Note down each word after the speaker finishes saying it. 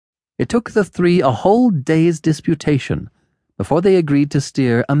It took the three a whole day's disputation before they agreed to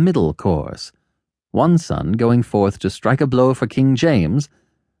steer a middle course, one son going forth to strike a blow for King James,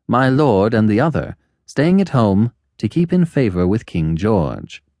 my lord and the other staying at home to keep in favour with King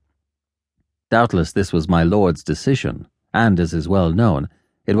George. Doubtless this was my lord's decision, and, as is well known,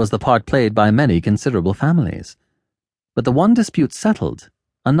 it was the part played by many considerable families. But the one dispute settled,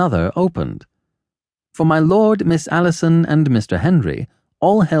 another opened. For my lord, Miss Allison, and Mr. Henry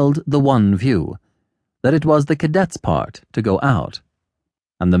all held the one view, that it was the cadet's part to go out,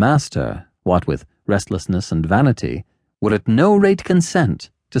 and the master, what with restlessness and vanity, would at no rate consent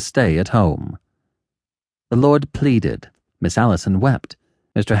to stay at home. The lord pleaded, Miss Allison wept,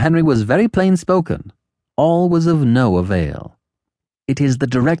 Mr. Henry was very plain-spoken. All was of no avail. "It is the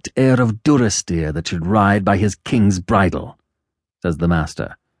direct heir of Durrisdeer that should ride by his king's bridle," says the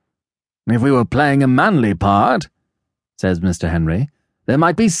master. "If we were playing a manly part," says Mr. Henry, "there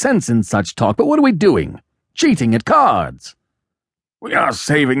might be sense in such talk, but what are we doing? Cheating at cards." "We are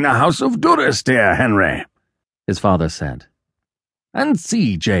saving the house of Durrisdeer, Henry," his father said. "And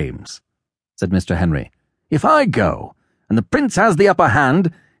see, James," said Mr. Henry, "if I go, and the prince has the upper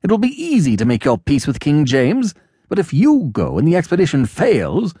hand, it will be easy to make your peace with King James, but if you go and the expedition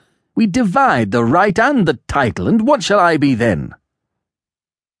fails, we divide the right and the title, and what shall I be then?"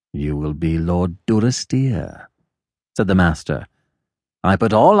 "You will be Lord Durrisdeer," said the master. "I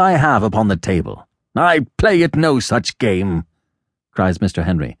put all I have upon the table." "I play at no such game," cries Mr.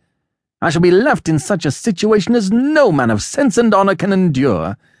 Henry. "I shall be left in such a situation as no man of sense and honour can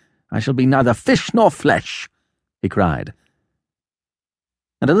endure. I shall be neither fish nor flesh," he cried.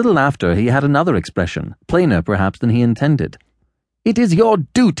 And a little after he had another expression, plainer perhaps than he intended. "It is your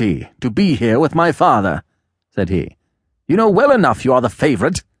duty to be here with my father," said he. "You know well enough you are the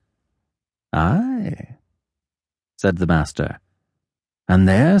favourite." "Aye," said the master. "And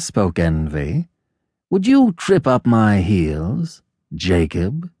there spoke envy. Would you trip up my heels,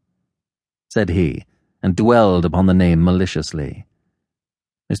 Jacob?" said he, and dwelled upon the name maliciously.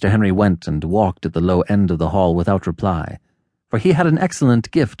 Mr. Henry went and walked at the low end of the hall without reply, for he had an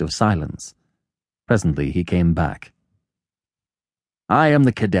excellent gift of silence. Presently he came back. "I am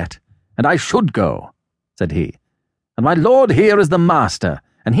the cadet, and I should go," said he. "And my lord here is the master,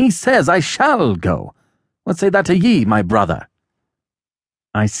 and he says I shall go. What say that to ye, my brother?"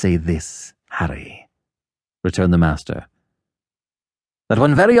 "I say this, Harry," returned the master, "that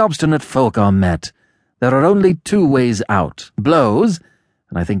when very obstinate folk are met, there are only two ways out, blows,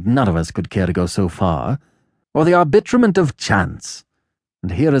 and I think none of us could care to go so far, or the arbitrament of chance,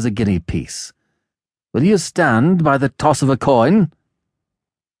 and here is a guinea piece. Will you stand by the toss of a coin?"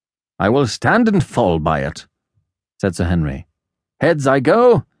 "I will stand and fall by it," said Sir Henry. "Heads I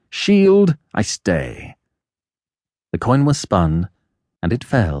go, shield I stay." The coin was spun, and it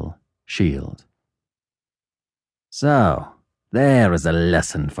fell, shield. "So, there is a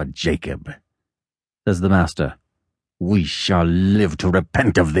lesson for Jacob," says the master. "We shall live to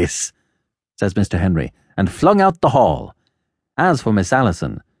repent of this," says Mr. Henry, and flung out the hall. As for Miss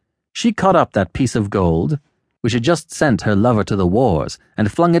Allison, she caught up that piece of gold, which had just sent her lover to the wars,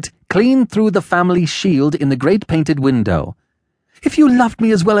 and flung it clean through the family shield in the great painted window. "If you loved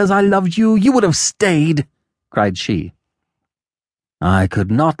me as well as I loved you, you would have stayed," cried she. "I could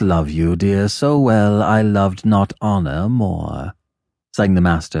not love you, dear, so well I loved not honour more," sang the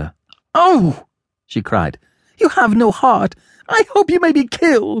master. "Oh!" she cried. "You have no heart. I hope you may be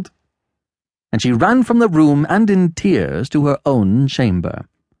killed." And she ran from the room and in tears to her own chamber.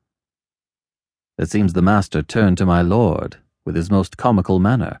 It seems the master turned to my lord with his most comical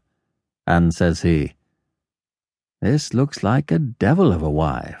manner, and says he, "This looks like a devil of a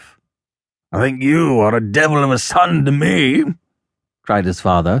wife." "I think you are a devil of a son to me," cried his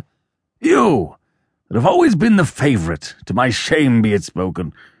father. "You, that have always been the favourite, to my shame be it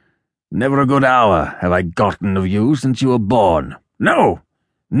spoken. Never a good hour have I gotten of you since you were born. No,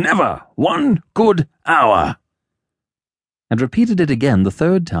 never one good hour." And repeated it again the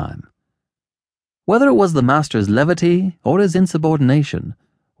third time. Whether it was the master's levity, or his insubordination,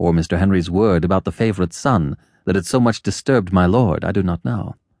 or Mr. Henry's word about the favourite son that had so much disturbed my lord, I do not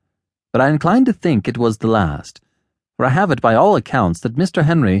know. But I incline to think it was the last, for I have it by all accounts that Mr.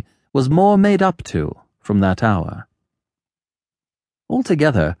 Henry was more made up to from that hour.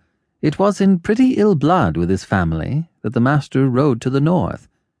 Altogether, it was in pretty ill blood with his family that the master rode to the north,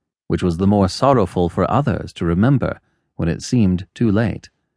 which was the more sorrowful for others to remember when it seemed too late.